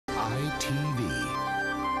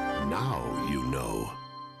TV. Now you know.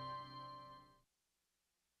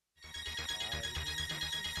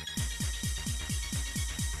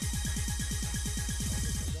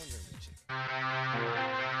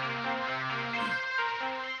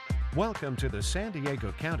 Welcome to the San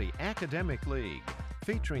Diego County Academic League,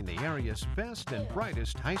 featuring the area's best and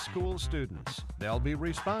brightest high school students. They'll be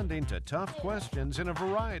responding to tough questions in a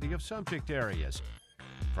variety of subject areas,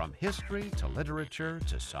 from history to literature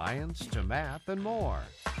to science to math and more.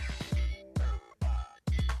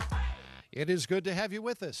 It is good to have you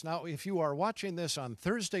with us. Now, if you are watching this on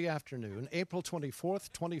Thursday afternoon, April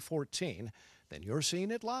 24th, 2014, then you're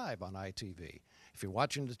seeing it live on ITV. If you're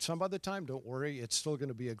watching it some other time, don't worry. It's still going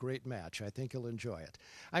to be a great match. I think you'll enjoy it.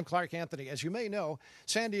 I'm Clark Anthony. As you may know,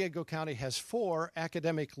 San Diego County has 4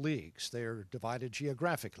 academic leagues. They're divided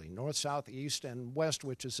geographically, north, south, east, and west,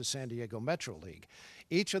 which is the San Diego Metro League.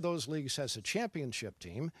 Each of those leagues has a championship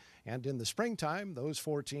team, and in the springtime, those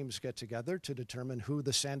 4 teams get together to determine who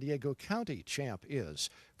the San Diego County champ is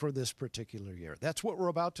for this particular year. That's what we're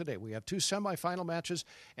about today. We have 2 semifinal matches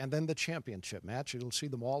and then the championship match. You'll see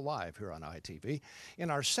them all live here on ITV. In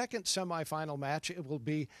our second semifinal match, it will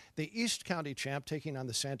be the East County champ taking on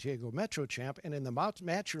the San Diego Metro champ. And in the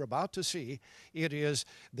match you're about to see, it is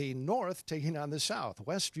the North taking on the South.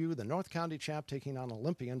 Westview, the North County champ, taking on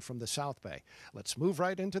Olympian from the South Bay. Let's move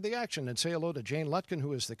right into the action and say hello to Jane Lutkin,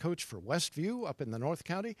 who is the coach for Westview up in the North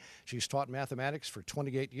County. She's taught mathematics for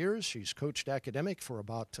 28 years. She's coached academic for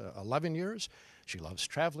about 11 years. She loves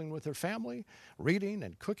traveling with her family, reading,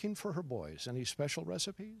 and cooking for her boys. Any special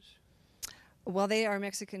recipes? Well, they are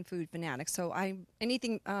Mexican food fanatics, so I'm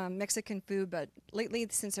anything Mexican food, but lately,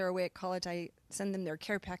 since they're away at college, I send them their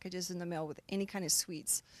care packages in the mail with any kind of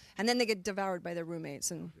sweets, and then they get devoured by their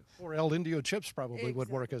roommates. Or El Indio chips probably would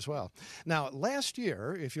work as well. Now, last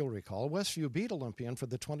year, if you'll recall, Westview beat Olympian for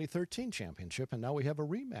the 2013 championship, and now we have a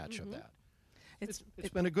rematch of that. It's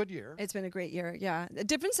been a good year. It's been a great year, yeah. A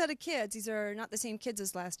different set of kids. These are not the same kids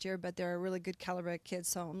as last year, but they're a really good caliber of kids,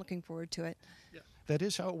 so I'm looking forward to it. Yeah. That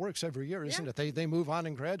is how it works every year, isn't it? They move on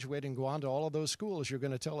and graduate and go on to all of those schools you're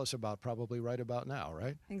going to tell us about probably right about now,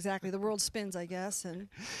 right? Exactly. The world spins, I guess. And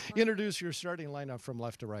introduce your starting lineup from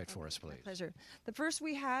left to right for us, please. My pleasure. The first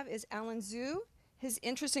we have is Alan Zhu. His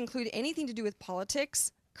interests include anything to do with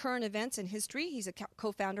politics, current events, and history. He's a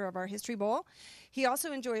co-founder of our History Bowl. He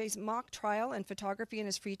also enjoys mock trial and photography in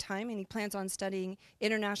his free time, and he plans on studying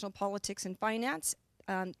international politics and finance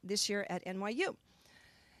this year at NYU.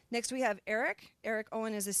 Next, we have Eric. Eric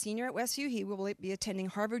Owen is a senior at Westview. He will be attending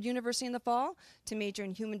Harvard University in the fall to major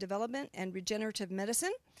in human development and regenerative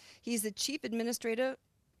medicine. He's the chief administrator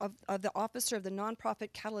of the officer of the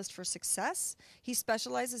nonprofit Catalyst for Success. He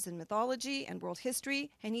specializes in mythology and world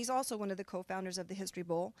history, and he's also one of the co-founders of the History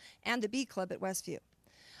Bowl and the Bee Club at Westview.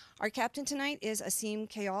 Our captain tonight is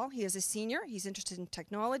Asim Kayal. He is a senior. He's interested in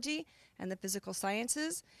technology and the physical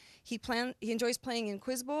sciences. He enjoys playing in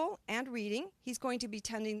Quiz Bowl and reading. He's going to be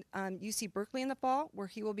attending UC Berkeley in the fall, where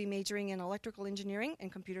he will be majoring in electrical engineering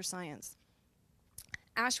and computer science.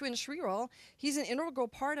 Ashwin Shriral, he's an integral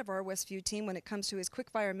part of our Westview team when it comes to his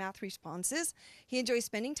quick-fire math responses. He enjoys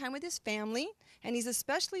spending time with his family, and he's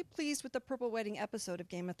especially pleased with the Purple Wedding episode of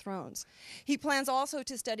Game of Thrones. He plans also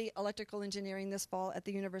to study electrical engineering this fall at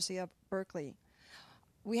the University of Berkeley.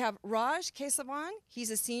 We have Raj Kesavan.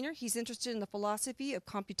 He's a senior. He's interested in the philosophy of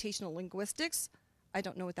computational linguistics. I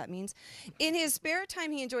don't know what that means. In his spare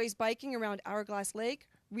time, he enjoys biking around Hourglass Lake,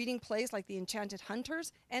 reading plays like The Enchanted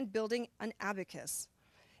Hunters, and building an abacus.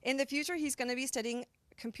 In the future, he's going to be studying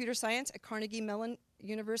computer science at Carnegie Mellon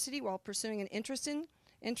University while pursuing an interest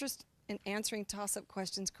in answering toss-up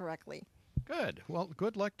questions correctly. Good. Well,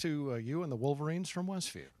 good luck to you and the Wolverines from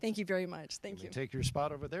Westview. Thank you very much. Thank you. Take your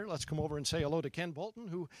spot over there. Let's come over and say hello to Ken Bolton,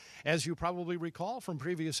 who, as you probably recall from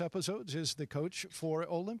previous episodes, is the coach for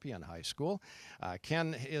Olympian High School.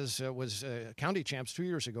 Ken was county champs 2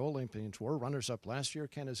 years ago. Olympians were runners-up last year.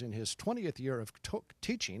 Ken is in his 20th year of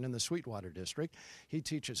teaching in the Sweetwater District. He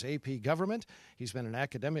teaches AP Government. He's been an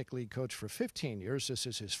academic league coach for 15 years. This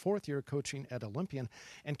is his 4th year coaching at Olympian.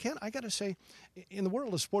 And Ken, I got to say, in the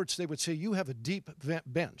world of sports, they would say you have a deep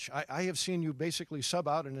bench. I have seen you basically sub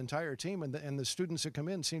out an entire team, and the students that come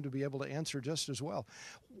in seem to be able to answer just as well.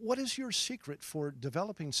 What is your secret for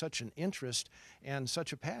developing such an interest and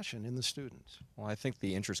such a passion in the students? Well, I think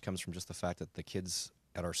the interest comes from just the fact that the kids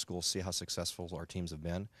at our school see how successful our teams have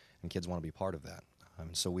been, and kids want to be part of that.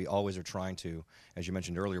 So we always are trying to, as you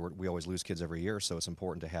mentioned earlier, we always lose kids every year, so it's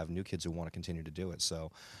important to have new kids who want to continue to do it.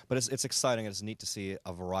 So, but it's exciting and it's neat to see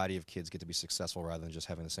a variety of kids get to be successful rather than just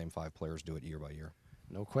having the same 5 players do it year by year.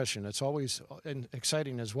 No question. It's always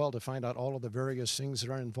exciting as well to find out all of the various things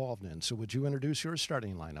that are involved in. So would you introduce your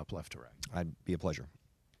starting lineup left to right? I'd be a pleasure.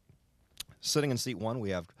 Sitting in seat 1, we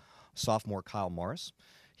have sophomore Kyle Morris.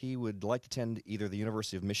 He would like to attend either the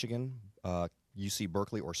University of Michigan, UC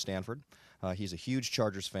Berkeley, or Stanford. He's a huge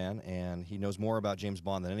Chargers fan, and he knows more about James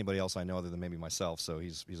Bond than anybody else I know other than maybe myself, so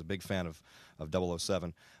he's a big fan of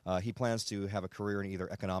 007. He plans to have a career in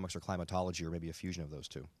either economics or climatology, or maybe a fusion of those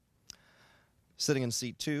two. Sitting in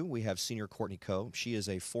seat 2, we have senior Courtney Coe. She is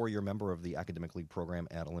a 4-year member of the Academic League program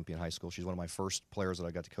at Olympian High School. She's one of my first players that I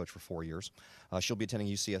got to coach for 4 years. She'll be attending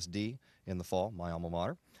UCSD in the fall, my alma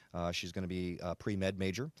mater. She's going to be a pre-med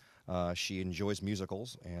major. She enjoys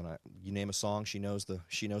musicals, and you name a song, she knows the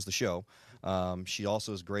show. She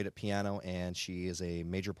also is great at piano, and she is a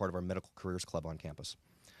major part of our medical careers club on campus.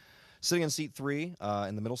 Sitting in seat 3,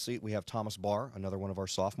 in the middle seat, we have Thomas Barr, another one of our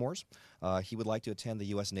sophomores. He would like to attend the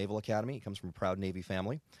U.S. Naval Academy. He comes from a proud Navy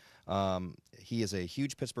family. He is a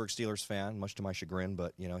huge Pittsburgh Steelers fan, much to my chagrin,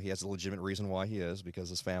 but he has a legitimate reason why he is, because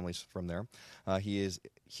his family's from there. He is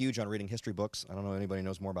huge on reading history books. I don't know if anybody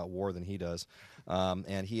knows more about war than he does.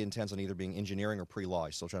 And he intends on either being engineering or pre-law.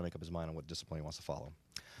 He's still trying to make up his mind on what discipline he wants to follow.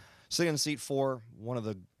 Sitting in seat 4, one of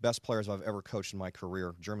the best players I've ever coached in my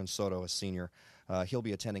career, German Soto, a senior. He'll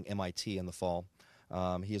be attending MIT in the fall.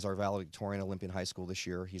 He is our valedictorian at Olympian High School this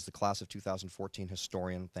year. He's the class of 2014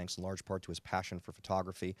 historian, thanks in large part to his passion for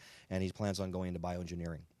photography, and he plans on going into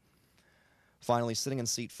bioengineering. Finally, sitting in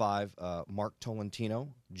seat 5, Mark Tolentino,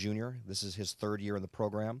 Jr. This is his 3rd year in the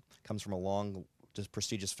program. Comes from a long, just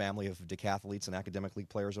prestigious family of decathletes and academic league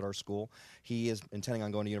players at our school. He is intending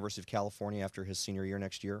on going to University of California after his senior year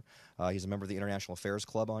next year. He's a member of the International Affairs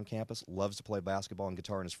Club on campus, loves to play basketball and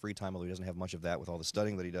guitar in his free time, although he doesn't have much of that with all the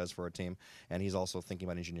studying that he does for our team, and he's also thinking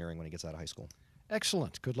about engineering when he gets out of high school.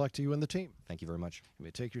 Excellent. Good luck to you and the team. Thank you very much. You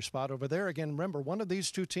may take your spot over there. Again, remember, one of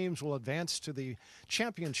these two teams will advance to the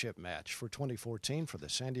championship match for 2014 for the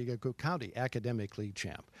San Diego County Academic League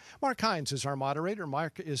champ. Mark Hines is our moderator.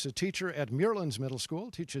 Mark is a teacher at Muirlands Middle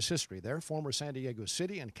School, teaches history there, former San Diego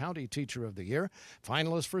City and County Teacher of the Year,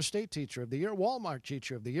 finalist for State Teacher of the Year, Walmart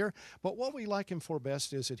Teacher of the Year. But what we like him for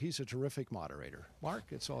best is that he's a terrific moderator. Mark,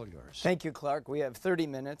 it's all yours. Thank you, Clark. We have 30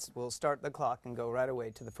 minutes. We'll start the clock and go right away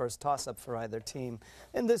to the first toss-up for either team.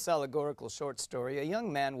 In this allegorical short story, a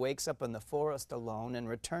young man wakes up in the forest alone and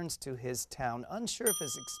returns to his town, unsure of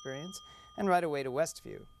his experience, and right away to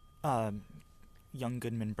Westview. Young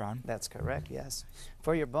Goodman Brown. That's correct, yes.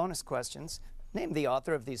 For your bonus questions, name the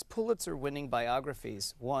author of these Pulitzer-winning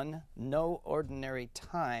biographies. 1, No Ordinary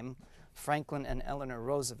Time, Franklin and Eleanor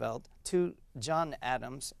Roosevelt. 2, John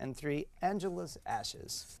Adams. And 3, Angela's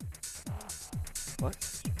Ashes. What?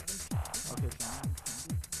 Okay, fine.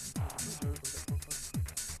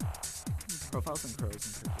 Profiles and Crows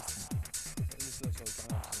and Purchase.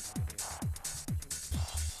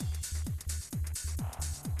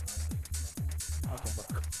 Okay.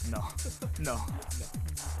 No.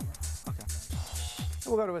 Okay.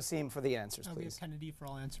 We'll go to Asim for the answers, We please. have Kennedy for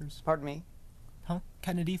all answers. Pardon me? Huh?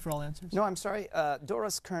 Kennedy for all answers? No, I'm sorry.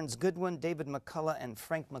 Doris Kearns Goodwin, David McCullough, and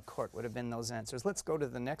Frank McCourt would have been those answers. Let's go to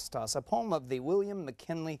the next toss-up. Home of the William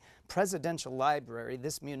McKinley Presidential Library,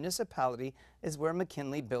 this municipality is where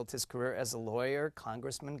McKinley built his career as a lawyer,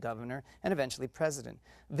 congressman, governor, and eventually president.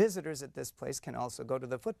 Visitors at this place can also go to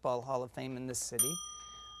the Football Hall of Fame in this city.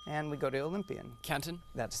 And we go to Olympian. Canton.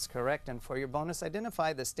 That's correct. And for your bonus,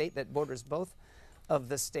 identify the state that borders both of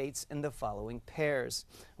the states in the following pairs.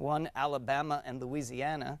 1, Alabama and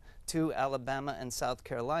Louisiana. 2, Alabama and South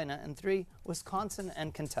Carolina. And 3, Wisconsin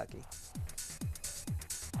and Kentucky.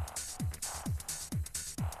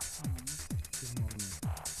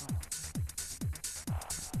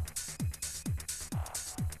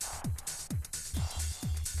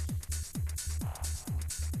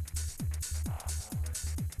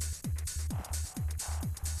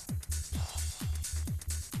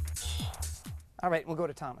 All right, we'll go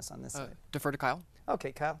to Thomas on this side. Defer to Kyle.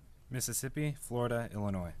 Okay, Kyle. Mississippi, Florida,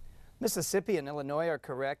 Illinois. Mississippi and Illinois are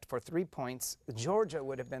correct for 3 points. Georgia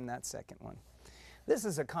would have been that second one. This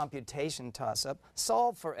is a computation toss-up.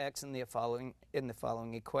 Solve for x in the following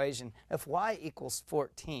equation. If y equals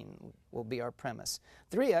 14 will be our premise.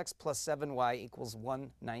 3x plus 7y equals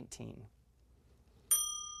 119.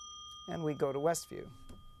 And we go to Westview.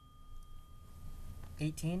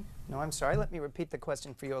 18. No, I'm sorry. Let me repeat the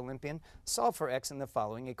question for you, Olympian. Solve for x in the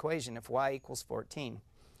following equation. If y equals 14,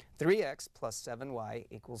 3x plus 7y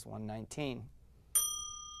equals 119.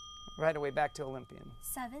 Right away back to Olympian.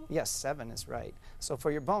 7. Yes, 7 is right. So for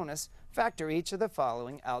your bonus, factor each of the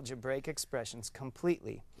following algebraic expressions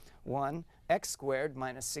completely. 1, x squared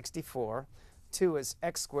minus 64 2 is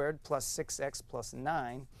x squared plus 6x plus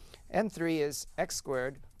 9. And 3 is x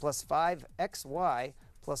squared plus 5xy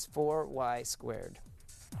plus 4y squared.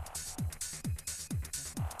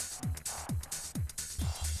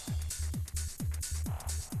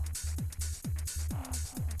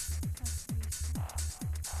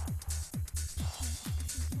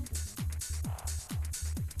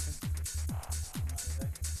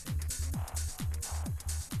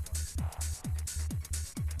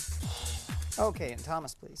 Okay, and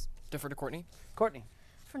Thomas, please. Defer to Courtney. Courtney.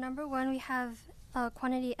 For number 1, we have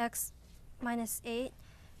quantity x minus 8,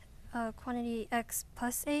 quantity x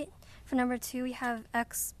plus 8. For number 2, we have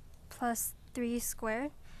x plus 3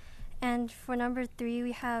 squared. And for number 3,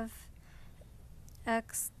 we have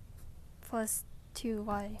x plus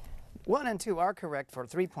 2y. 1 and 2 are correct for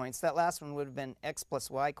 3 points. That last one would have been x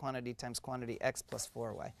plus y quantity times quantity x plus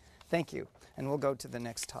 4y. Thank you. And we'll go to the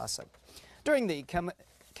next toss-up. During the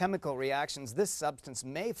chemical reactions, this substance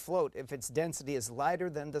may float if its density is lighter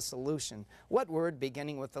than the solution. What word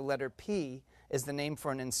beginning with the letter P is the name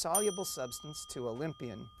for an insoluble substance to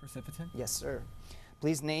Olympian? Precipitant? Yes, sir.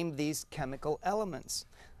 Please name these chemical elements.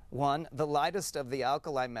 1, the lightest of the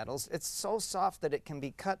alkali metals. It's so soft that it can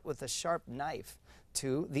be cut with a sharp knife.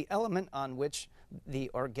 2, the element on which the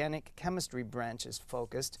organic chemistry branch is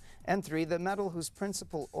focused. And 3, the metal whose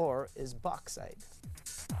principal ore is bauxite.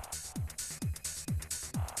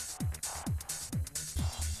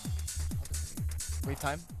 Wait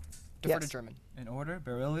time. Defer to Yes. German. In order,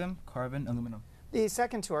 beryllium, carbon, aluminum. The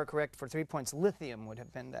second 2 are correct for 3 points. Lithium would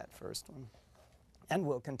have been that first one. And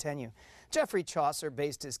we'll continue. Geoffrey Chaucer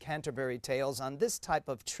based his Canterbury Tales on this type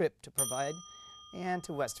of trip to provide, and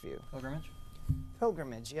to Westview. Pilgrimage?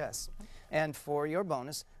 Pilgrimage, yes. And for your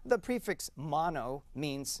bonus, the prefix mono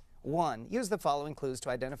means 1. Use the following clues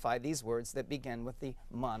to identify these words that begin with the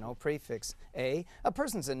mono prefix. A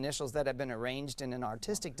person's initials that have been arranged in an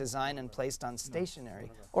artistic design and placed on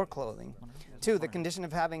stationery or clothing. 2, the condition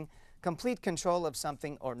of having complete control of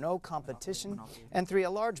something or no competition. And 3,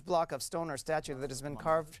 a large block of stone or statue that has been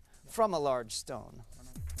carved from a large stone.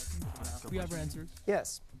 We have our answers.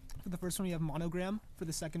 Yes. For the first one, we have monogram. For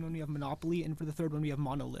the second one, we have monopoly. And for the third one, we have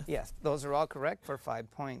monolith. Yes, those are all correct for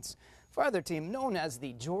 5 points. For other team, known as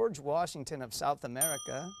the George Washington of South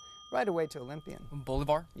America, right away to Olympian.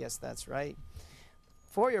 Bolivar. Yes, that's right.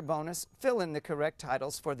 For your bonus, fill in the correct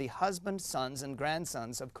titles for the husband, sons, and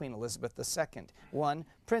grandsons of Queen Elizabeth II. 1,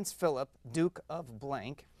 Prince Philip, Duke of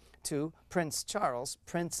blank. 2, Prince Charles,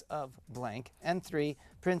 Prince of blank. And 3,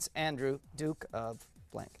 Prince Andrew, Duke of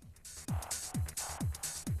blank.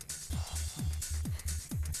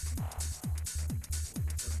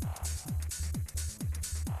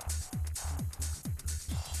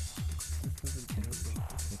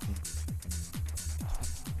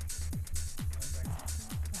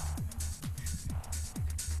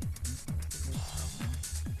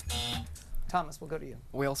 Thomas, we'll go to you.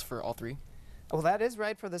 Wales for all 3. Well, that is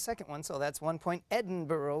right for the second one, so that's 1 point.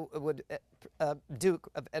 Edinburgh would,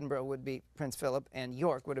 Duke of Edinburgh would be Prince Philip, and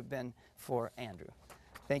York would have been for Andrew.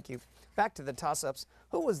 Thank you. Back to the toss-ups.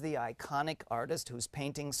 Who was the iconic artist whose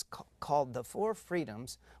paintings called The Four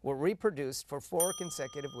Freedoms were reproduced for 4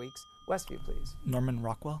 consecutive weeks? Westview, please. Norman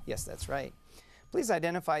Rockwell? Yes, that's right. Please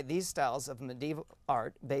identify these styles of medieval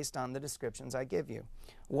art based on the descriptions I give you.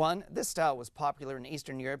 1, this style was popular in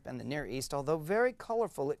Eastern Europe and the Near East. Although very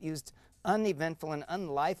colorful, it used uneventful and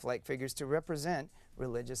unlifelike figures to represent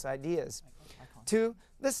religious ideas. 2,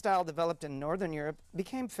 this style developed in Northern Europe,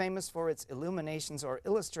 became famous for its illuminations or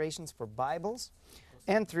illustrations for Bibles.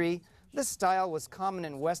 And 3, this style was common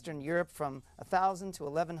in Western Europe from 1000 to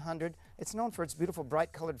 1100. It's known for its beautiful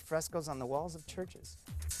bright-colored frescoes on the walls of churches.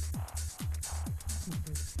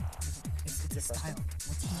 It's a style.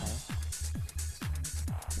 What's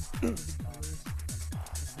the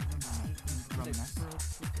Romanesque?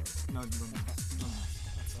 No, Romanesque.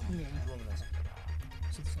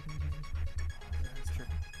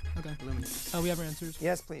 Okay. We have our answers.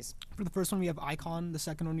 Yes, please. For the first one, we have icon. The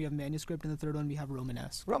second one, we have manuscript. And the third one, we have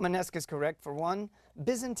Romanesque. Romanesque is correct for 1.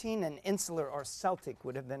 Byzantine and insular or Celtic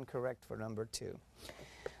would have been correct for number 2.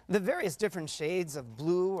 The various different shades of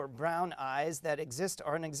blue or brown eyes that exist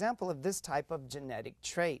are an example of this type of genetic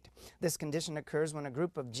trait. This condition occurs when a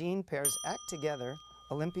group of gene pairs act together.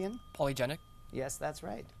 Olympian? Polygenic. Yes, that's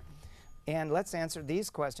right. And let's answer these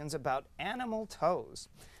questions about animal toes.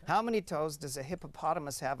 How many toes does a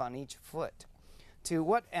hippopotamus have on each foot? 2,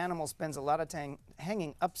 what animal spends a lot of time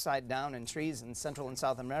hanging upside down in trees in Central and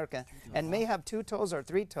South America and may have 2 toes or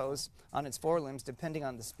 3 toes on its forelimbs depending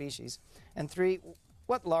on the species? And 3,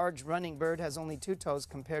 what large running bird has only 2 toes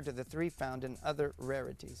compared to the 3 found in other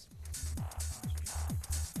rarities?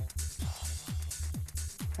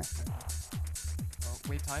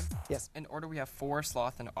 Wait, time? Yes. In order, we have 4,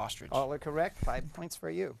 sloth, and ostrich. All are correct. 5 points for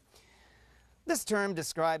you. This term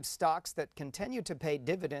describes stocks that continue to pay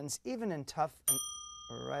dividends even in tough and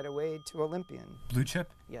right away to Olympian. Blue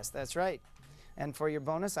chip. Yes, that's right. And for your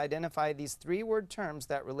bonus, identify these 3-word terms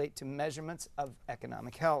that relate to measurements of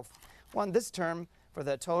economic health. 1, this term for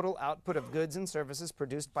the total output of goods and services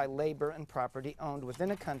produced by labor and property owned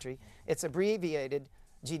within a country. It's abbreviated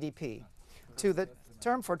GDP. 2, the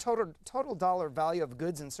term for total dollar value of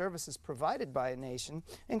goods and services provided by a nation,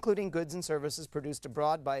 including goods and services produced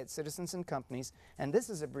abroad by its citizens and companies, and this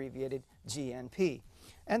is abbreviated GNP.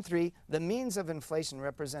 And 3, the means of inflation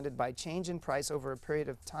represented by change in price over a period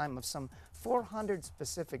of time of some 400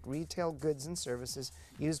 specific retail goods and services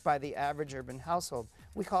used by the average urban household.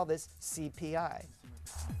 We call this CPI.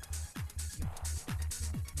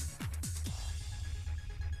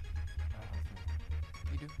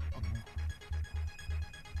 You do? Okay.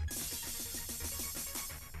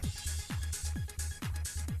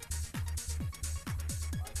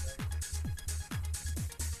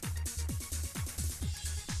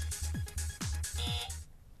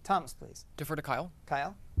 Thomas, please. Defer to Kyle.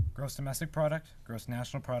 Kyle? Gross domestic product, gross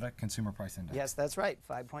national product, consumer price index. Yes, that's right.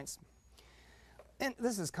 5 points. And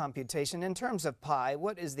this is computation. In terms of pi,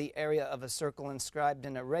 what is the area of a circle inscribed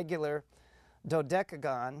in a regular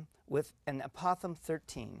dodecagon with an apothem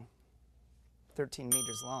 13? 13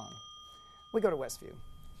 meters long. We go to Westview.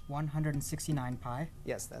 169 pi.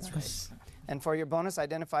 Yes, that's right. And for your bonus,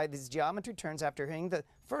 identify these geometry terms after hearing the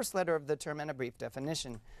first letter of the term and a brief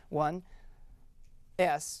definition. 1,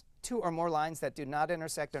 S, 2 or more lines that do not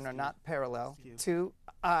intersect and are not parallel. 2,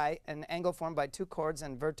 I, an angle formed by 2 chords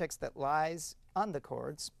and vertex that lies on the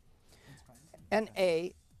chords. And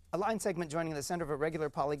A line segment joining the center of a regular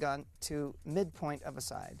polygon to midpoint of a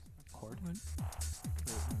side. Chord.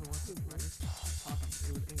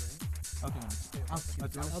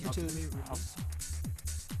 Altitude.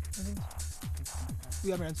 We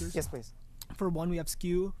have our answers. Yes, please. For 1, we have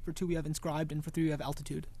skew. For 2, we have inscribed. And for 3, we have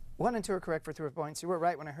altitude. 1 and 2 are correct for 3 points. You were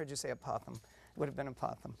right when I heard you say apothem. It would have been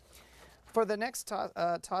apothem. For the next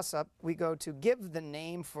toss-up, we go to give the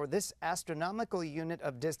name for this astronomical unit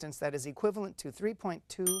of distance that is equivalent to 3.2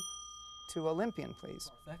 to Olympian,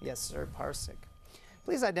 please. Parsec? Yes, sir, parsec.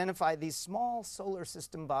 Please identify these small solar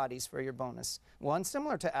system bodies for your bonus. 1,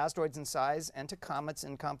 similar to asteroids in size and to comets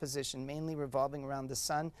in composition, mainly revolving around the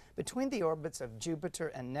sun between the orbits of Jupiter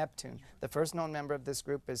and Neptune. The first known member of this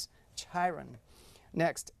group is Chiron.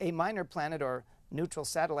 Next, a minor planet or neutral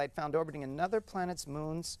satellite found orbiting another planet's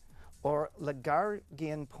moons or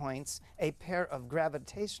Lagrangian points, a pair of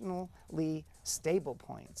gravitationally stable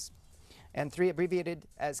points. And 3, abbreviated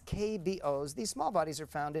as KBOs, these small bodies are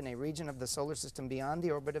found in a region of the solar system beyond the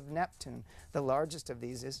orbit of Neptune. The largest of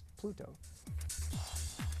these is Pluto.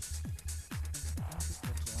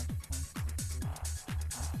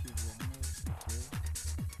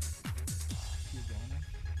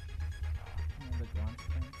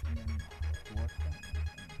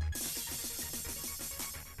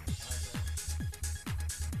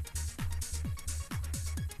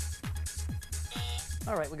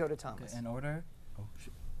 All right, we go to Thomas. Okay, in order.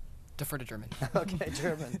 Defer to German. Okay,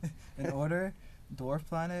 German. In order, dwarf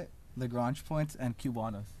planet, Lagrange points, and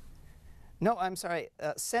Cubanos. No, I'm sorry.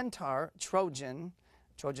 Centaur, Trojan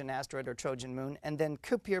asteroid or Trojan moon, and then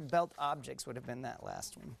Kuiper belt objects would have been that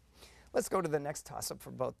last one. Let's go to the next toss-up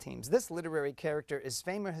for both teams. This literary character is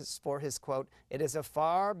famous for his quote, "It is a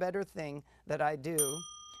far better thing that I do."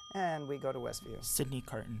 And we go to Westview. Sidney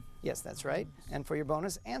Carton. Yes, that's right. And for your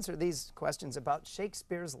bonus, answer these questions about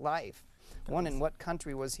Shakespeare's life. 1, in what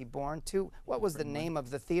country was he born? 2, what was the name of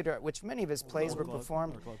the theater at which many of his plays were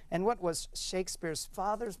performed? And what was Shakespeare's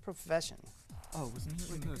father's profession? Oh, wasn't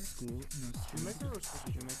he like a school? No, Shoemaker or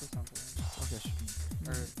shoemaker something? Okay,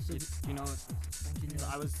 Or you know?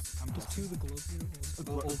 I'm Just 2, the globe here.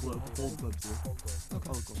 Old globe. Old globe too. Okay.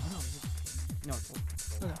 Old globe. No, it's old.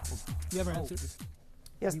 Okay. We have our answers.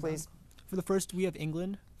 Yes, please. For the first, we have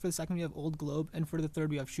England. For the second, we have Old Globe. And for the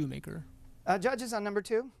third, we have Shoemaker. Judges on number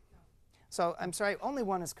 2? So, I'm sorry, only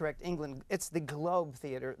one is correct. England. It's the Globe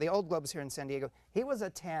Theater. The Old Globe's here in San Diego. He was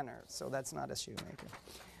a tanner, so that's not a shoemaker.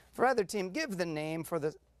 For either team, give the name for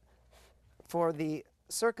the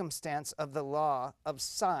circumstance of the law of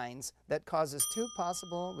signs that causes 2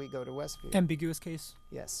 possible. We go to Westview. Ambiguous case.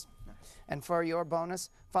 Yes. And for your bonus,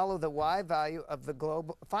 find the y value of the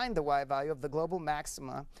global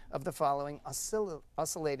maxima of the following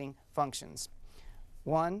oscillating functions.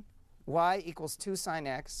 1, y equals 2 sine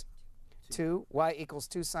x. 2, y equals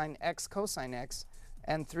 2 sine x cosine x.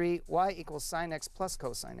 And 3, y equals sine x plus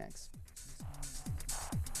cosine x.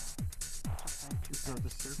 The third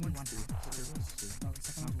one's 2. The third one's 2. No, the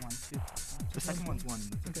second one's 1. 2. The second one's 1.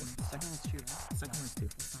 Okay. The second one's 2. The second one's 2.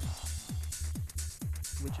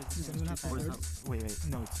 Which is Does anyone have the or is third? that, wait,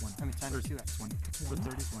 no, it's 1. I mean, times Or 2. It's 1. It's The 1?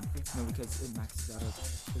 third is 1. No, because it maxes out at 1.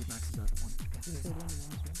 The third one is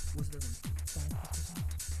 1 as well. What's the third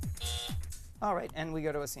one? All right, and we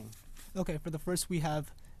go to Asim. Okay, for the first we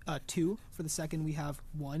have 2. For the second we have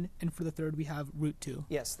 1. And for the third we have root 2.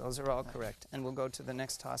 Yes, those are all correct. And we'll go to the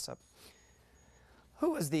next toss-up.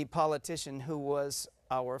 Who was the politician who was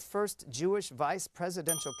our first Jewish vice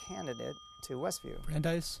presidential candidate to Westview?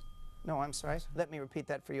 Brandeis. No, I'm sorry. Let me repeat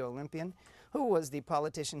that for you, Olympian. Who was the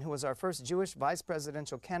politician who was our first Jewish vice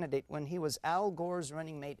presidential candidate when he was Al Gore's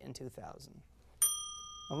running mate in 2000?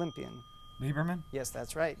 Olympian. Lieberman? Yes,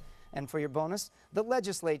 that's right. And for your bonus, the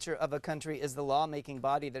legislature of a country is the lawmaking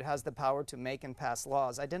body that has the power to make and pass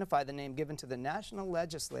laws. Identify the name given to the national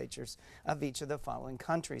legislatures of each of the following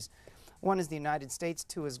countries. 1 is the United States,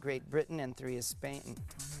 2 is Great Britain, and 3 is Spain.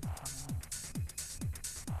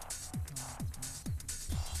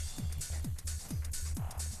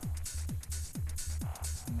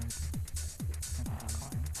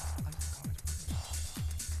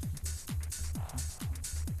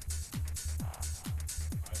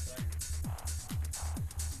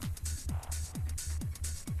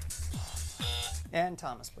 And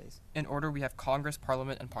Thomas, please. In order, we have Congress,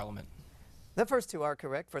 Parliament, and Parliament. The first 2 are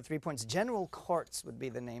correct. For 3 points, General Courts would be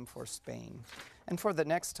the name for Spain. And for the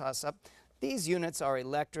next toss-up, these units are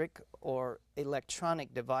electric or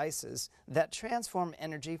electronic devices that transform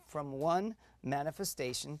energy from one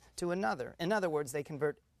manifestation to another. In other words, they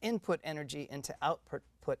convert input energy into output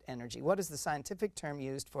energy. What is the scientific term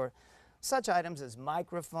used for such items as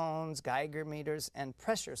microphones, Geiger meters, and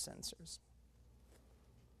pressure sensors?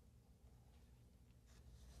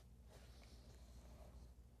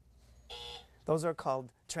 Those are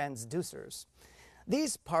called transducers.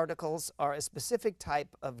 These particles are a specific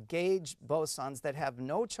type of gauge bosons that have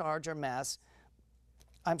no charge or mass.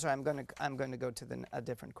 I'm sorry, I'm going to go to a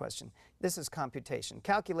different question. This is computation.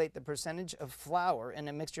 Calculate the percentage of flour in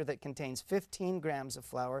a mixture that contains 15 grams of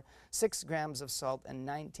flour, 6 grams of salt, and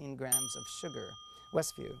 19 grams of sugar.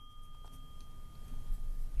 Westview.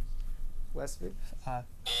 Westview?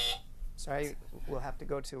 Sorry, we'll have to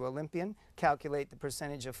go to Olympian. Calculate the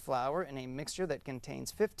percentage of flour in a mixture that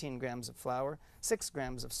contains 15 grams of flour, 6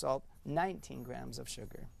 grams of salt, 19 grams of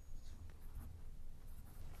sugar.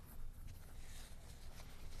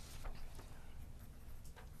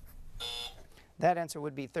 That answer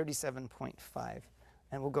would be 37.5.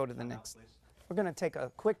 And we'll go to the next. We're going to take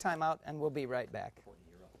a quick time out, and we'll be right back.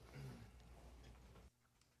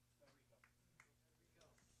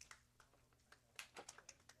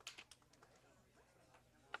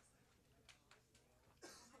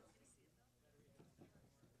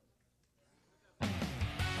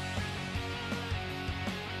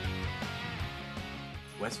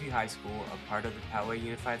 Westview High School, a part of the Poway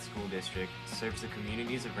Unified School District, serves the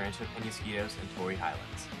communities of Rancho Penasquitos and Torrey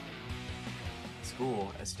Highlands. The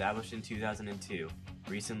school, established in 2002,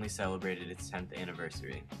 recently celebrated its 10th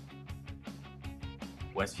anniversary.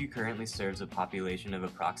 Westview currently serves a population of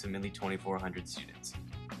approximately 2,400 students.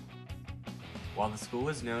 While the school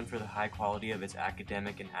is known for the high quality of its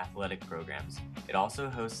academic and athletic programs, it also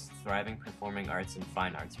hosts thriving performing arts and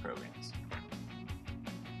fine arts programs.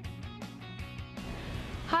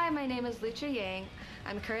 Hi, my name is Lucha Yang.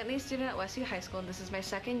 I'm currently a student at Westview High School, and this is my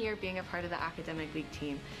second year being a part of the Academic League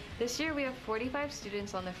team. This year we have 45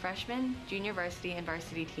 students on the freshman, junior varsity, and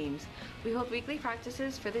varsity teams. We hold weekly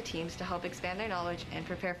practices for the teams to help expand their knowledge and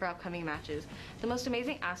prepare for upcoming matches. The most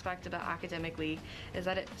amazing aspect about Academic League is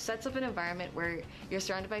that it sets up an environment where you're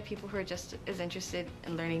surrounded by people who are just as interested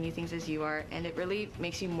in learning new things as you are, and it really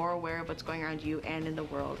makes you more aware of what's going around you and in the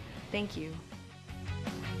world. Thank you.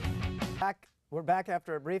 We're back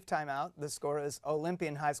after a brief timeout. The score is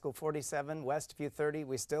Olympian High School 47, Westview 30.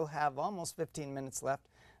 We still have almost 15 minutes left.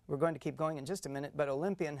 We're going to keep going in just a minute, but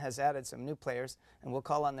Olympian has added some new players, and we'll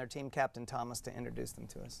call on their team captain, Thomas, to introduce them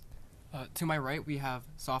to us. To my right, we have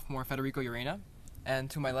sophomore Federico Urena, and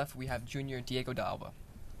to my left, we have junior Diego de Alba.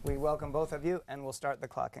 We welcome both of you, and we'll start the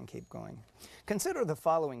clock and keep going. Consider the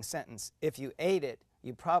following sentence. If you ate it,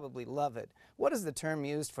 you probably love it. What is the term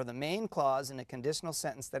used for the main clause in a conditional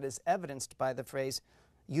sentence that is evidenced by the phrase,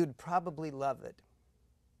 you'd probably love it?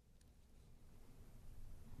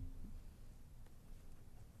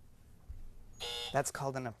 That's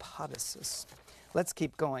called an apodosis. Let's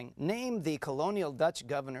keep going. Name the colonial Dutch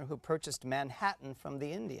governor who purchased Manhattan from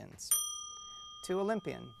the Indians. To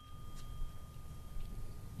Olympian.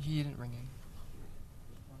 He didn't ring in.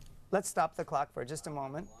 Let's stop the clock for just a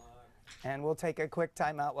moment. And we'll take a quick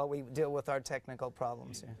timeout while we deal with our technical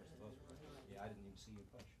problems here. Yeah, I didn't even see you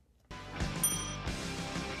push.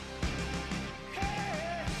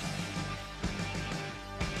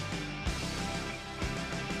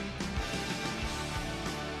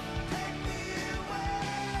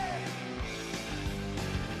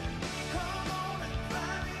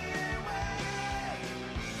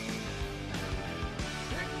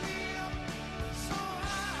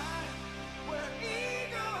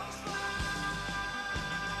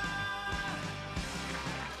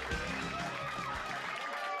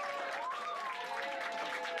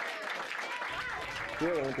 Here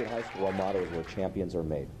at Olympian High School, our motto is where champions are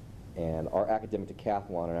made. And our academic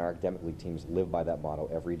decathlon and our academic league teams live by that motto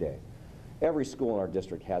every day. Every school in our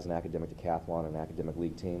district has an academic decathlon and an academic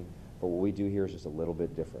league team, but what we do here is just a little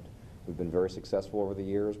bit different. We've been very successful over the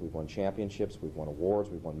years. We've won championships, we've won awards,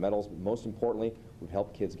 we've won medals, but most importantly, we've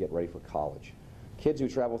helped kids get ready for college. Kids who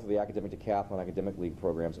travel through the academic decathlon, academic league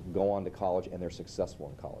programs go on to college, and they're successful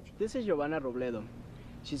in college. This is Giovanna Robledo.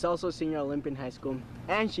 She's also a senior at Olympian High School,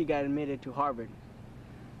 and she got admitted to Harvard.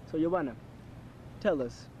 So Giovanna, tell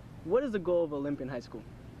us, what is the goal of Olympian High School?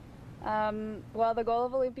 Well, the goal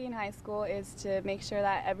of Olympian High School is to make sure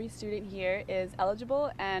that every student here is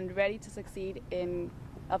eligible and ready to succeed in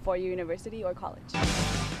a four-year university or college.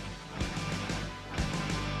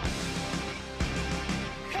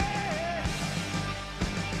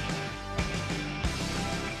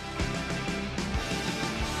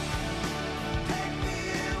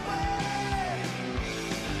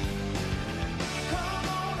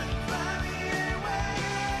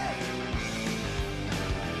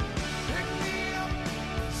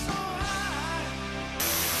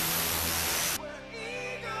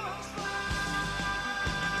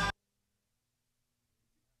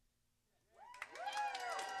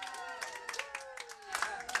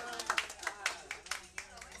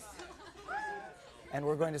 And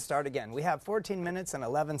we're going to start again. We have 14 minutes and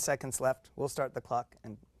 11 seconds left. We'll start the clock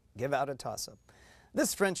and give out a toss-up.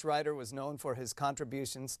 This French writer was known for his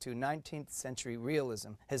contributions to 19th century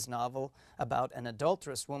realism. His novel about an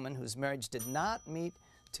adulterous woman whose marriage did not meet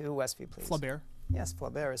to Westview, please. Flaubert. Yes,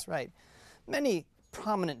 Flaubert is right. Many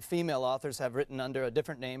prominent female authors have written under a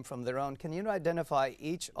different name from their own. Can you identify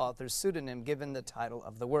each author's pseudonym given the title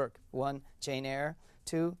of the work? 1, Jane Eyre.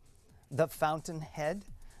 2, The Fountainhead.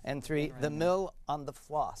 And 3, The Mill on the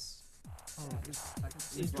Floss. Oh,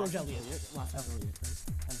 it's George Eliot. Last Eliot, right?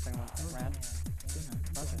 And the second one, Rand.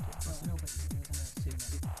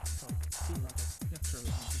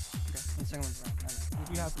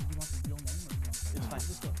 We have the real name?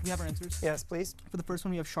 It's fine. We have our answers? Yes, please. For the first one,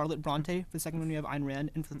 we have Charlotte Bronte. For the second one, we have Ayn Rand.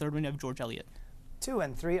 And for the third one, we have George Eliot. 2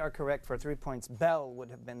 and 3 are correct for 3 points. Bell would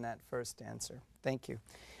have been that first answer. Thank you.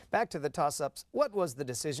 Back to the toss-ups. What was the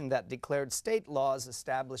decision that declared state laws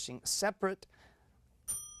establishing separate...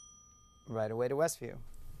 Right away to Westview.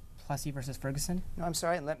 Plessy versus Ferguson? No, I'm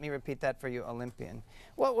sorry. Let me repeat that for you, Olympian.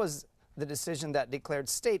 What was the decision that declared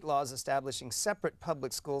state laws establishing separate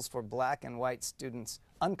public schools for black and white students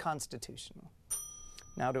unconstitutional?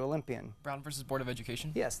 Now to Olympian. Brown versus Board of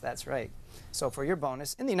Education? Yes, that's right. So for your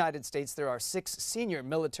bonus, in the United States, there are 6 senior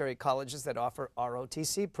military colleges that offer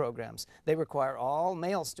ROTC programs. They require all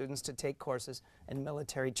male students to take courses in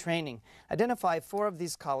military training. Identify 4 of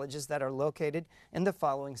these colleges that are located in the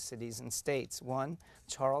following cities and states. 1,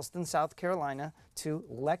 Charleston, South Carolina. 2,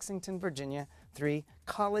 Lexington, Virginia. 3,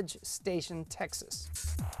 College Station, Texas.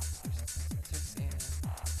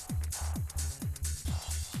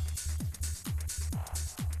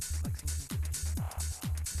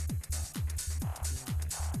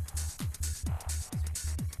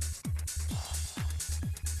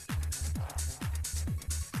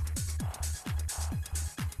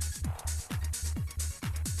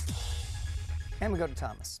 And we go to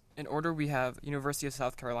Thomas. In order, we have University of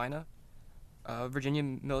South Carolina, Virginia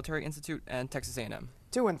Military Institute, and Texas A&M.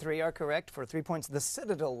 2 and 3 are correct for 3 points. The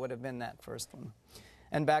Citadel would have been that first one.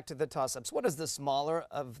 And back to the toss-ups. What is the smaller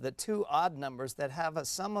of the 2 odd numbers that have a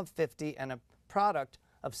sum of 50 and a product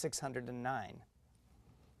of 609?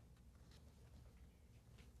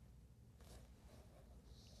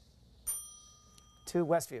 To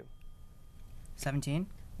Westview. 17?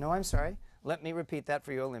 No, I'm sorry. Let me repeat that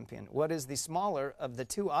for you, Olympian. What is the smaller of the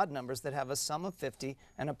 2 odd numbers that have a sum of 50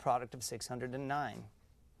 and a product of 609?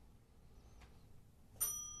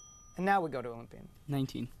 And now we go to Olympian.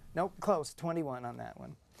 19. Nope, close. 21 on that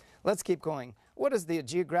one. Let's keep going. What is the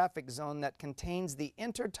geographic zone that contains the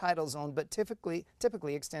intertidal zone but typically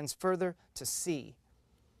extends further to sea?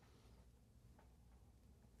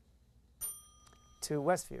 To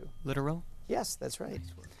Westview. Littoral? Yes, that's right.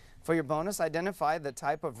 For your bonus, identify the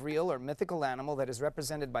type of real or mythical animal that is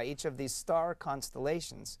represented by each of these star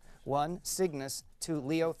constellations. 1, Cygnus. 2,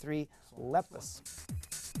 Leo. 3, Lepus.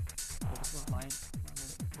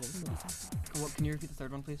 What, can you repeat the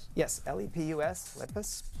third one, please? Yes, Lepus,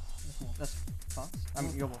 Lepus. That's false.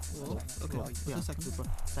 You're wolf. Okay. What's the second one?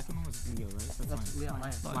 Second one was Leo, right? That's Leo.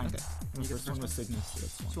 Lion. Okay. And the first one was Cygnus. So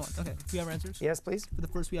that's Swan. Okay. Do we have our answers? Yes, please. For the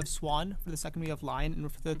first, we have swan. For the second, we have lion.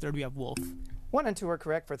 And for the third, we have wolf. 1 and 2 are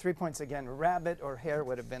correct. For 3 points again, rabbit or hare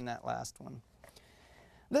would have been that last one.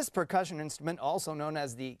 This percussion instrument, also known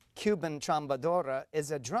as the Cuban trombadora,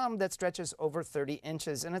 is a drum that stretches over 30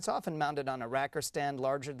 inches, and it's often mounted on a rack or stand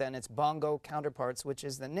larger than its bongo counterparts, which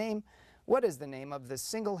is the name. What is the name of the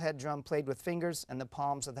single head drum played with fingers and the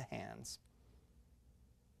palms of the hands?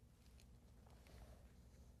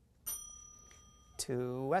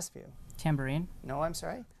 To Westview. Tambourine. No, I'm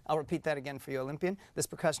sorry. I'll repeat that again for you, Olympian. This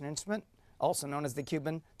percussion instrument, also known as the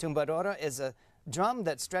Cuban tumbadora, is a drum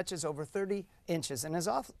that stretches over 30 inches and is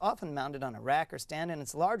often mounted on a rack or stand, and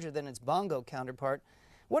it's larger than its bongo counterpart.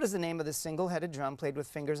 What is the name of this single-headed drum played with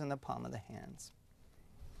fingers in the palm of the hands?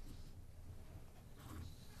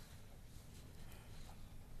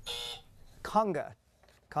 Conga.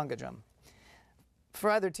 Conga drum. For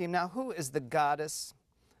either team now, who is the goddess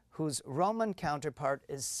whose Roman counterpart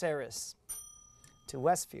is Ceres? To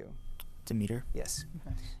Westview. Demeter. Yes.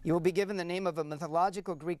 You will be given the name of a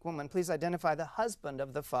mythological Greek woman. Please identify the husband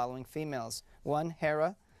of the following females. 1,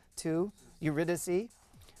 Hera. 2, Eurydice.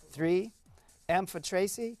 3,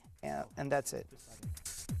 Amphitrite. And that's it.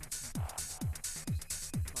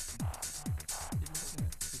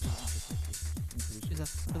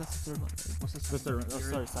 That's the third one, right? What's the third one? Oh,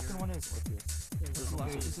 sorry, second one is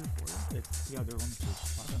Orpheus. Yeah, they're only 2.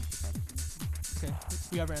 Okay,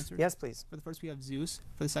 we have our answers. Yes, please. For the first, we have Zeus.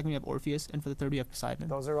 For the second, we have Orpheus. And for the third, we have Poseidon.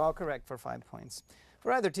 Those are all correct for 5 points.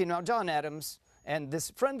 For either team now, John Adams and this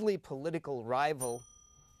friendly political rival,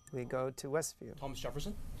 we go to Westview. Thomas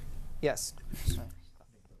Jefferson? Yes.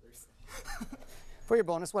 For your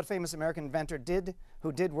bonus, what famous American inventor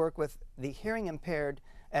who did work with the hearing impaired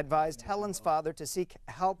advised Helen's father to seek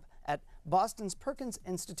help at Boston's Perkins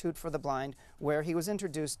Institute for the Blind, where he was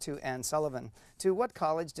introduced to Anne Sullivan? To what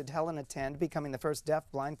college did Helen attend, becoming the first deaf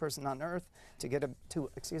blind person on earth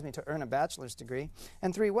to earn a bachelor's degree?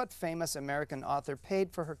 And 3, what famous American author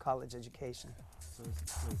paid for her college education?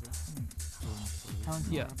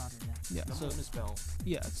 Yeah. Yeah. Number So one is Bell.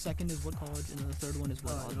 yeah. Second is what college, and then the third one is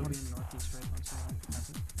what? It'll be in Northeast, right?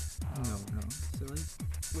 Once No. Silly?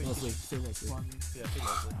 Wait, Leslie. Yeah, say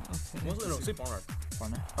Leslie. No, say Barnard.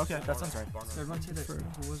 Barnard. Okay, that sounds right. Barnard. Third one, say the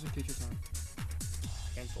who was the teacher's name?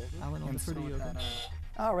 And Soldier? Alan, I'll defer to you. Okay.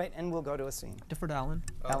 All right, and we'll go to a scene. Defer to Alan.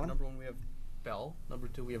 Alan? Number 1 we have Bell. Number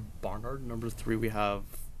 2 we have Barnard. Number 3 we have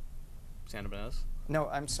Santa Ynez. No,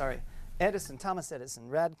 I'm sorry. Edison, Thomas Edison,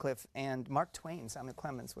 Radcliffe, and Mark Twain, Samuel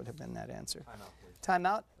Clemens would have been that answer. Time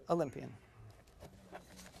out, Olympian.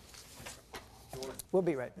 We'll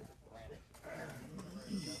be right back.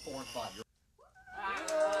 4 and 5.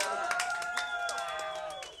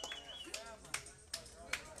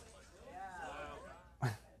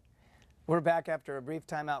 We're back after a brief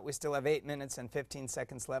timeout. We still have 8 minutes and 15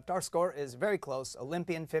 seconds left. Our score is very close.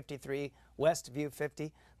 Olympian 53, Westview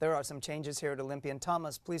 50. There are some changes here at Olympian.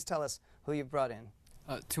 Thomas, please tell us who you've brought in.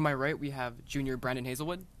 To my right, we have junior Brandon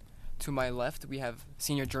Hazelwood. To my left, we have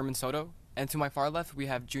senior German Soto. And to my far left, we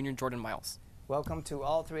have junior Jordan Miles. Welcome to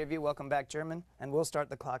all 3 of you. Welcome back, German. And we'll start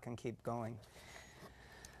the clock and keep going.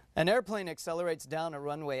 An airplane accelerates down a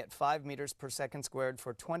runway at 5 meters per second squared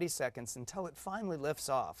for 20 seconds until it finally lifts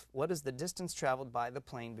off. What is the distance traveled by the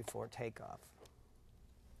plane before takeoff?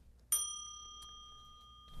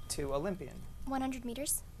 To Olympian. 100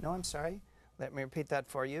 meters. No, I'm sorry. Let me repeat that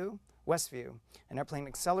for you. Westview. An airplane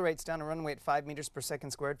accelerates down a runway at 5 meters per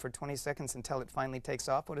second squared for 20 seconds until it finally takes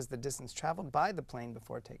off. What is the distance traveled by the plane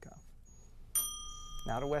before takeoff?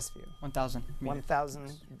 Now to Westview. 1,000 meters.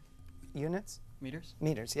 1,000 units? Meters?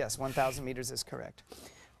 Meters, yes. 1,000 meters is correct.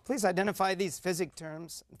 Please identify these physics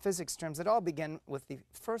terms that all begin with the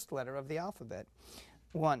first letter of the alphabet.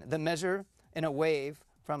 1, the measure in a wave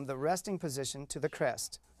from the resting position to the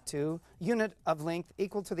crest. 2, unit of length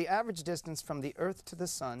equal to the average distance from the Earth to the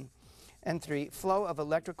Sun. And 3, flow of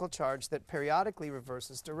electrical charge that periodically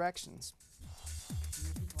reverses directions.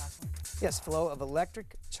 Yes, flow of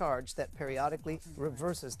electric charge that periodically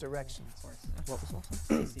reverses directions. What was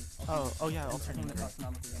also? oh yeah, alternating.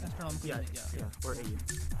 Astronomical Yeah, unit, yeah. Or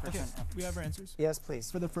AU. Okay, we have our answers. Yes,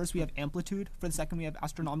 please. For the first, we have amplitude. For the second, we have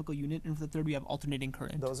astronomical unit. And for the third, we have alternating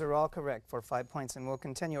current. Those are all correct for 5 points, and we'll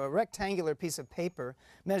continue. A rectangular piece of paper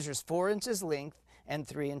measures 4 inches length and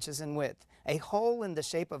 3 inches in width. A hole in the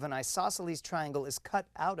shape of an isosceles triangle is cut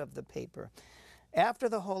out of the paper. After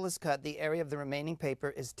the hole is cut, the area of the remaining paper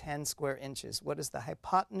is 10 square inches. What is the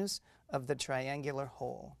hypotenuse of the triangular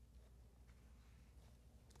hole?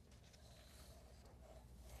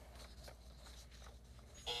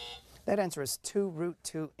 That answer is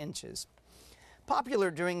 2√2 inches.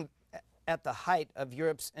 Popular at the height of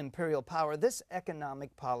Europe's imperial power, this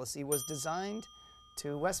economic policy was designed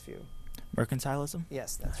to Westview. Mercantilism?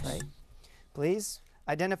 Yes, that's right. Please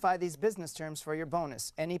identify these business terms for your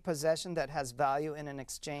bonus. Any possession that has value in an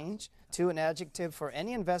exchange. 2, an adjective for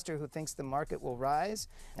any investor who thinks the market will rise.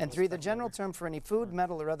 And 3, the general term for any food,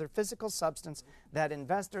 metal, or other physical substance that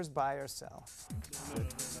investors buy or sell.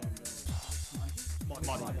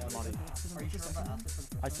 Commodity. Are you sure about asset for the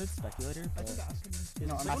first I said speculator. I think asset.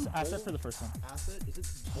 No, asset for the first one. Asset? Is it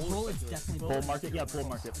bull? It's definitely bull market. Yeah, bull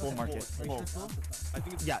market. Bull market. Bull. I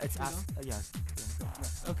think it's it's asset. Yeah.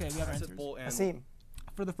 Okay, we have our answers. Asim.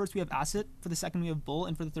 For the first, we have asset. For the second, we have bull.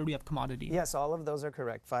 And for the third, we have commodity. Yes, all of those are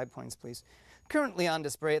correct. 5 points, please. Currently on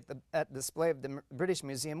display at display of the British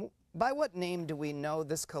Museum, by what name do we know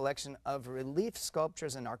this collection of relief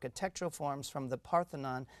sculptures and architectural forms from the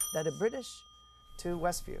Parthenon that a British to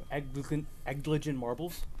Westview? Eglingen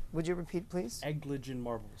marbles. Would you repeat, please? Eglingen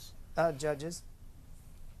marbles. Judges?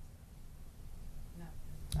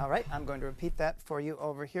 All right, I'm going to repeat that for you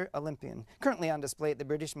over here. Olympian. Currently on display at the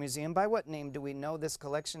British Museum, by what name do we know this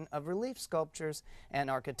collection of relief sculptures and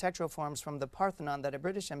architectural forms from the Parthenon that a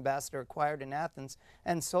British ambassador acquired in Athens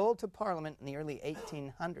and sold to Parliament in the early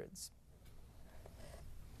 1800s?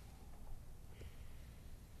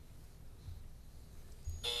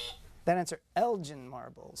 That answer, Elgin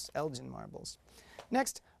marbles. Elgin marbles.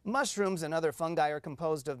 Next, mushrooms and other fungi are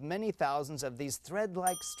composed of many thousands of these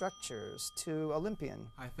thread-like structures. To Olympian.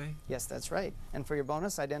 Hyphae? Yes, that's right. And for your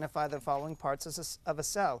bonus, identify the following parts of a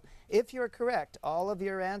cell. If you're correct, all of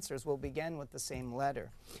your answers will begin with the same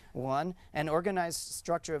letter. 1, an organized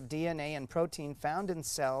structure of DNA and protein found in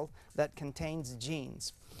cell that contains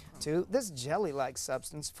genes. 2, this jelly-like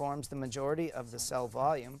substance forms the majority of the cell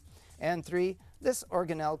volume. And 3, this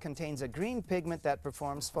organelle contains a green pigment that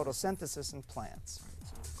performs photosynthesis in plants.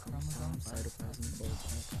 Chromosome, cytoplasm,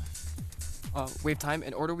 chloroplast. We have time.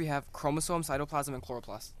 In order, we have chromosome, cytoplasm, and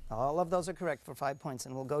chloroplast. All of those are correct for 5 points.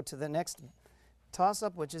 And we'll go to the next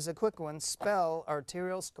toss-up, which is a quick one. Spell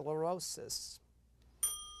arteriosclerosis.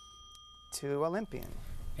 To Olympian.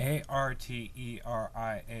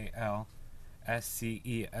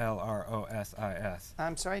 ARTERIALSCELROSIS.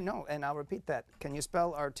 I'm sorry, no, and I'll repeat that. Can you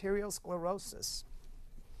spell arteriosclerosis?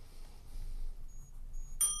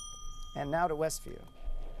 And now to Westview.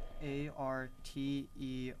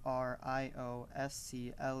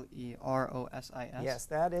 ARTERIOSCLEROSIS. Yes,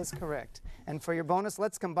 that is correct. And for your bonus,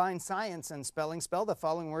 let's combine science and spelling. Spell the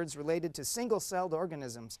following words related to single-celled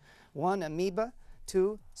organisms. 1, amoeba.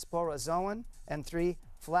 2, sporozoan. And 3,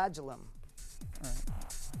 flagellum. All right.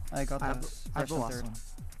 I got the first and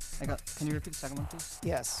third. Can you repeat the second one, please?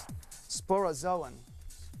 Yes. Sporozoan.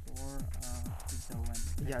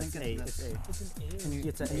 Sporozoan. Yeah, it's A. It's A. It's an A.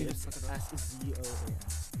 It's an A. Just look at that? Z-O-A-N.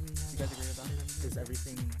 You guys agree with that? Is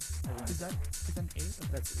everything... Is that an A?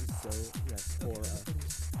 That's so, yes. Or,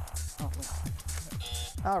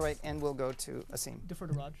 All right, and we'll go to Asim. Defer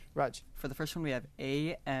to Raj. Raj. For the first one, we have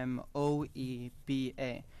AMOEBA.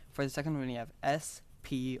 For the second one, we have SPORAZOAN.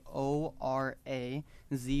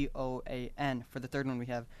 For the third one, we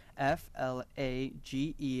have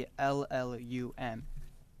FLAGELLUM.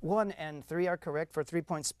 1 and 3 are correct for 3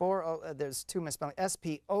 points. There's 2 misspelling.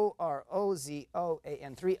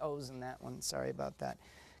 SPOROZOAN. 3 O's in that one. Sorry about that.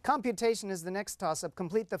 Computation is the next toss-up.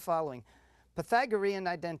 Complete the following. Pythagorean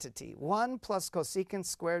identity. 1 plus cosecant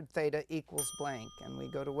squared theta equals blank. And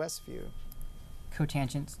we go to Westview.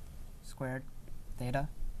 Cotangent squared theta.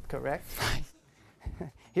 Correct.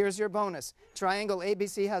 Here's your bonus. Triangle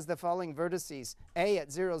ABC has the following vertices. A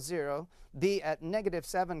at 0, 0, B at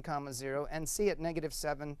 -7, 0, and C at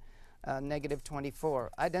 -7,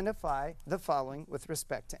 -24. Identify the following with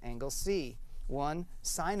respect to angle C. 1,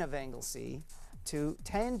 sine of angle C. 2,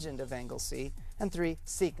 tangent of angle C. And 3,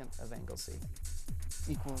 secant of angle C.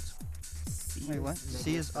 Equals. Wait, what?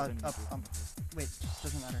 C is up. Wait,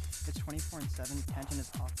 doesn't matter. It's 24 and 7. Tangent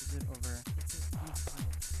is opposite over.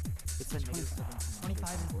 It's a -7.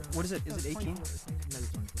 25 is where. What is it? Is it 18?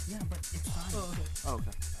 Yeah, but it's fine. Oh, okay. Oh,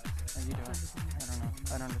 okay. You do it. I don't know.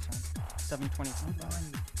 I don't understand. 725.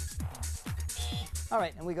 All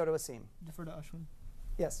right, and we go to Asim. Defer to Ashwin.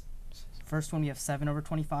 Yes. First one we have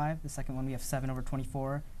 7/25. The second one we have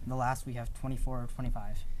 7/24. And the last we have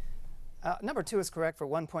 24/25. Number 2 is correct for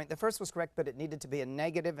 1 point. The first was correct, but it needed to be a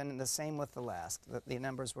negative, and the same with the last. The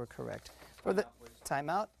numbers were correct. For the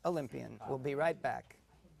timeout, Olympian. We'll be right back.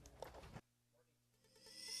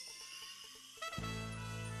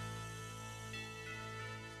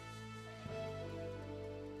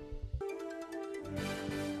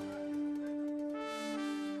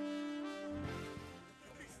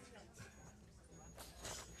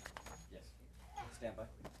 Stand by.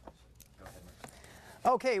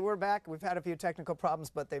 Okay, we're back. We've had a few technical problems,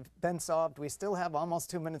 but they've been solved. We still have almost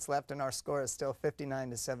 2 minutes left, and our score is still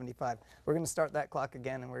 59-75. We're going to start that clock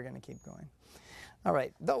again, and we're going to keep going. All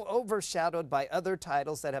right. Though overshadowed by other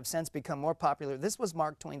titles that have since become more popular, this was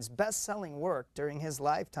Mark Twain's best-selling work during his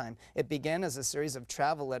lifetime. It began as a series of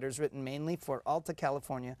travel letters written mainly for Alta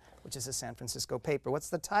California, which is a San Francisco paper. What's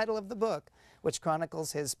the title of the book, which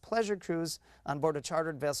chronicles his pleasure cruise on board a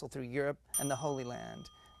chartered vessel through Europe and the Holy Land?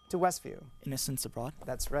 To Westview. Innocents Abroad.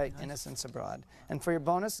 That's right, nice. Innocents Abroad. And for your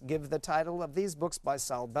bonus, give the title of these books by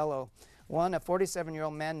Saul Bellow. 1, a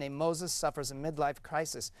 47-year-old man named Moses suffers a midlife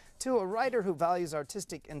crisis. 2, a writer who values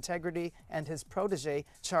artistic integrity, and his protege,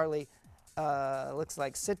 Charlie, looks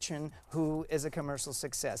like Citron, who is a commercial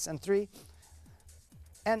success. And 3,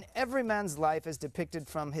 and every man's life is depicted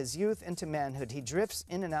from his youth into manhood. He drifts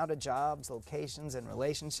in and out of jobs, locations, and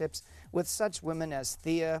relationships with such women as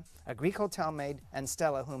Thea, a Greek hotel maid, and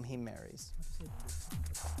Stella, whom he marries.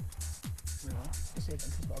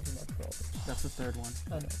 That's the third one.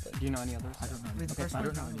 Do you know any others? I don't know. Okay, I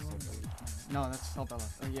don't know any. No, that's Salbella.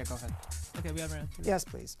 Yeah, go ahead. Okay, we have our answers. Yes,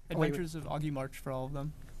 please. Adventures of Augie March for all of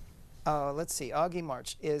them. Let's see. Augie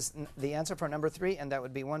March is the answer for number 3, and that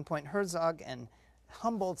would be 1 point. Herzog and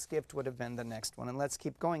Humboldt's gift would have been the next one. And let's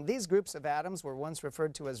keep going. These groups of atoms were once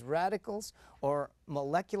referred to as radicals or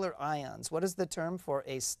molecular ions. What is the term for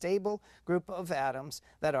a stable group of atoms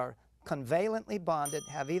that are covalently bonded,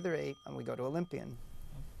 have either a, and we go to Olympian.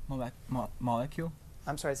 Molecule?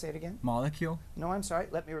 I'm sorry, say it again? Molecule? No, I'm sorry.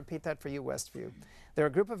 Let me repeat that for you, Westview. They're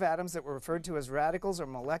a group of atoms that were referred to as radicals or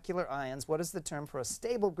molecular ions. What is the term for a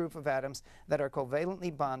stable group of atoms that are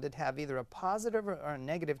covalently bonded, have either a positive or a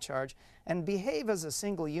negative charge, and behave as a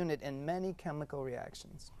single unit in many chemical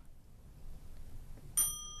reactions?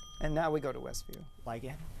 And now we go to Westview.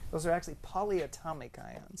 Ligand? Those are actually polyatomic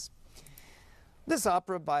ions. This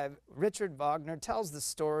opera by Richard Wagner tells the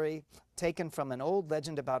story taken from an old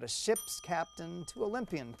legend about a ship's captain to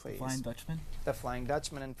Olympian, please. Flying Dutchman? The Flying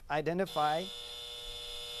Dutchman. And identify,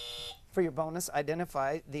 for your bonus,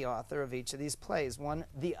 identify the author of each of these plays. 1,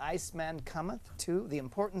 The Iceman Cometh. 2, The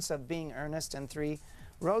Importance of Being Earnest. And 3,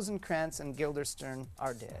 Rosencrantz and Guildenstern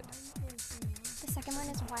Are Dead. The second one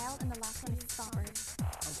is Wild, and the last one is Stoppard.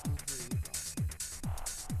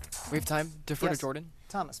 We have time. Defer Yes. to Jordan.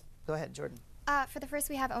 Thomas, go ahead, Jordan. For the first,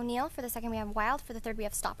 we have O'Neill. For the second, we have Wild. For the third, we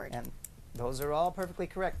have Stoppard. And those are all perfectly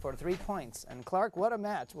correct for 3 points. And Clark, what a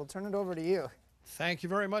match. We'll turn it over to you. Thank you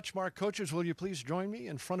very much, Mark. Coaches, will you please join me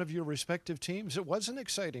in front of your respective teams? It was an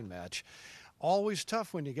exciting match. Always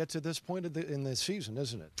tough when you get to this point in the season,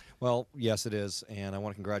 isn't it? Well, yes, it is. And I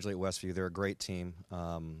want to congratulate Westview. They're a great team.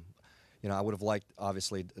 You know, I would have liked,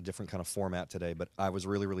 obviously, a different kind of format today, but I was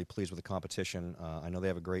really, really pleased with the competition. I know they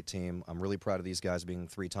have a great team. I'm really proud of these guys being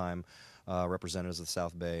 3-time representatives of the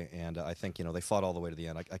South Bay, and I think, you know, they fought all the way to the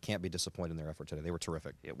end. I can't be disappointed in their effort today. They were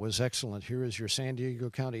terrific. It was excellent. Here is your San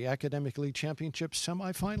Diego County Academic League Championship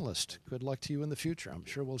semifinalist. Good luck to you in the future. I'm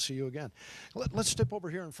sure we'll see you again. Let's step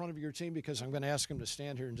over here in front of your team because I'm going to ask them to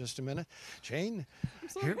stand here in just a minute. Jane, I'm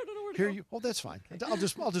sorry, I don't know where to here go. you. Oh, that's fine. I'll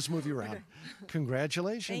just move you around. Okay.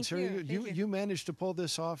 Congratulations. Thank Here you. you managed to pull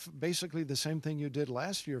this off, basically the same thing you did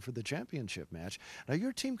last year for the championship match. Now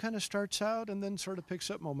your team kind of starts out and then sort of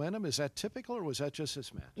picks up momentum. Is that typical, or was that just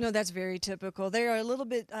this match? No, that's very typical. They are a little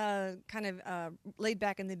bit kind of laid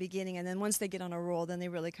back in the beginning, and then once they get on a roll, then they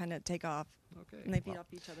really kind of take off. Okay. And they beat up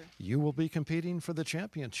each other. You will be competing for the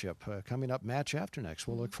championship coming up match after next.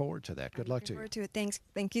 We'll look forward to that. Good luck to you. Forward to it. Thanks.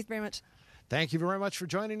 Thank you very much. Thank you very much for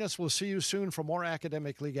joining us. We'll see you soon for more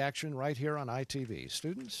Academic League action right here on ITV.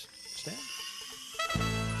 Students, stand.